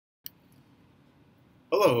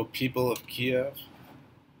Hello, people of Kiev.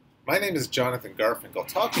 My name is Jonathan Garfinikel,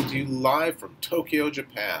 talking to you live from Tokyo,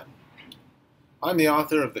 Japan. I'm the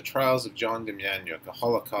author of The Trials of Jonom Demьянюк, a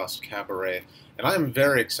Holocaust Cabaret, and I'm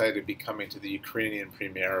very excited to be coming to the Ukrainian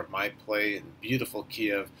premiere of my play in beautiful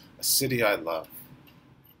Kiev, a city I love.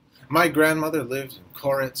 My grandmother lived in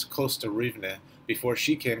Koretz, close to Rivne, before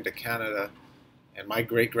she came to Canada, and my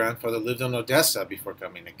great-grandfather lived in Odessa before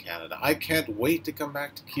coming to Canada. I can't wait to come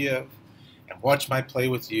back to Kiev and watch my play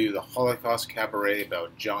with you, the Holocaust Cabaret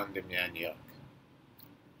about Jonom Demьянюk.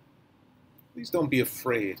 Please don't be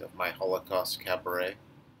afraid of my Holocaust Cabaret.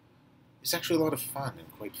 It's actually a lot of fun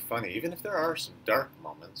and quite funny, even if there are some dark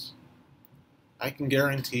moments. I can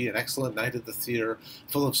guarantee an excellent night at the theater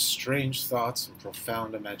full of strange thoughts and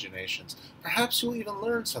profound imaginations. Perhaps you'll even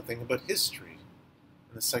learn something about history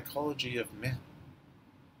and the psychology of men.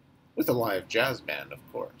 With a live jazz band, of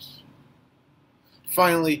course.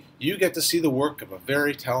 Finally, you get to see the work of a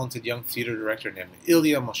very talented young theater director named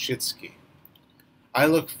Ilya Moshitsky. I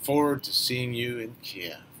look forward to seeing you in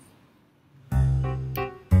Kiev.